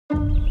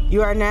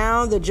You are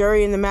now the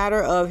jury in the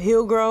matter of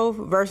Hillgrove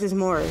versus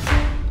Morris.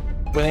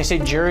 When they say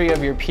jury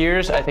of your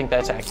peers, I think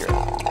that's accurate.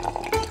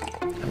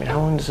 I mean, how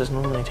long does this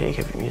normally take?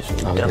 Have you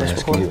done this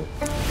before? You.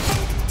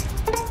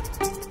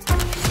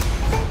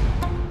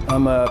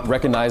 I'm a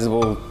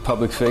recognizable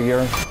public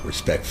figure.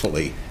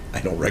 Respectfully,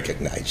 I don't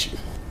recognize you.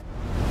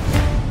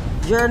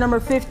 Juror number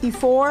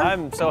 54.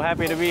 I'm so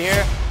happy to be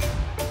here.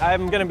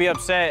 I'm gonna be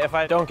upset if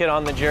I don't get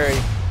on the jury.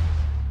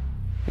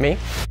 Me?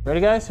 Ready,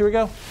 guys? Here we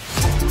go.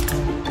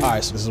 All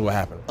right, so this is what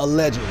happened.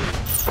 Allegedly,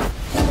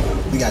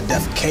 we got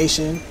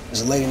defecation.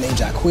 There's a lady named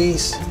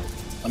Jacquees.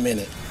 I'm in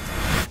it.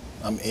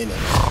 I'm in it.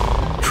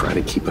 Try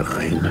to keep an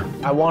eye on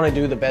them. I want to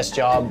do the best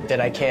job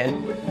that I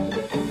can.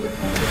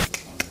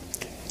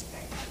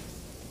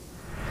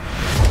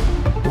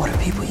 What do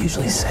people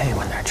usually say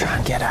when they're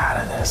trying to get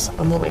out of this?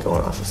 I'm only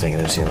going off of things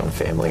I've seen on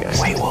Family Guy.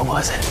 Wait, what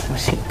was it? I've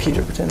seen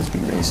Peter pretends to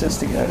be racist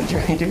to get out of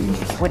jury duty.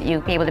 Would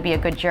you be able to be a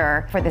good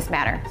juror for this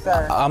matter?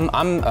 Sir. I'm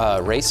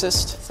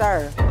racist.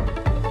 Sir,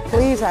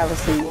 please have a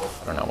seat.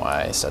 I don't know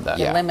why I said that.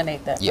 Yeah.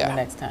 Eliminate that for the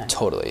next time.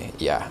 Totally.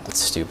 Yeah, that's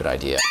a stupid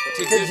idea.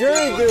 The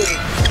jury duty.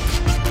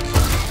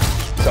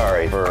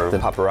 Sorry for the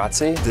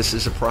paparazzi. This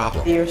is a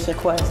problem. You're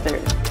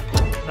sequestered.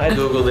 I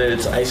Googled it.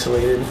 It's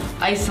isolated.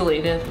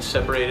 Isolated.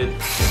 Separated.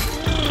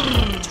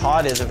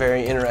 Todd is a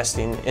very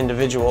interesting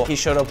individual. He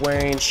showed up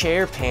wearing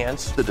chair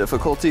pants. The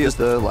difficulty is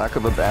the lack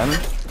of a bend.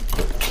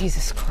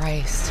 Jesus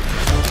Christ.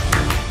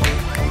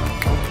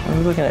 What are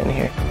we looking at in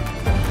here?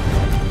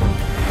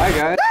 Hi,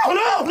 guys.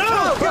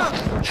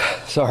 No!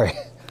 Sorry.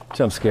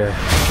 Jump scare.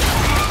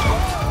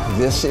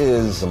 This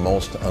is the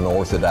most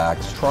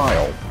unorthodox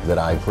trial that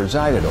I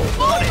presided over.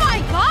 Oh my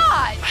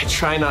God! I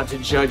try not to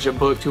judge a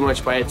book too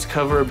much by its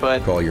cover,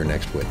 but... Call your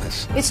next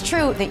witness. It's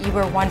true that you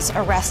were once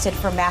arrested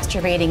for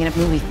masturbating in a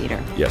movie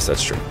theater. Yes,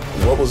 that's true.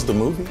 What was the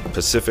movie?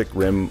 Pacific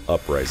Rim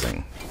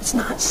Uprising. It's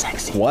not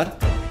sexy.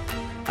 What?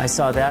 I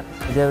saw that.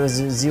 There was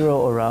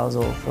zero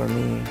arousal for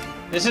me.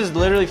 This is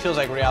literally feels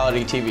like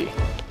reality TV.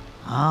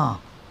 Oh.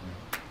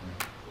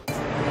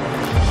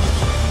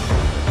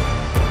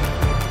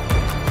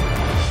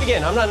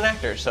 Again, I'm not an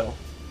actor, so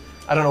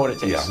I don't know what it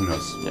takes. Yeah, who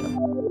knows?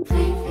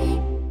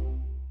 Yeah.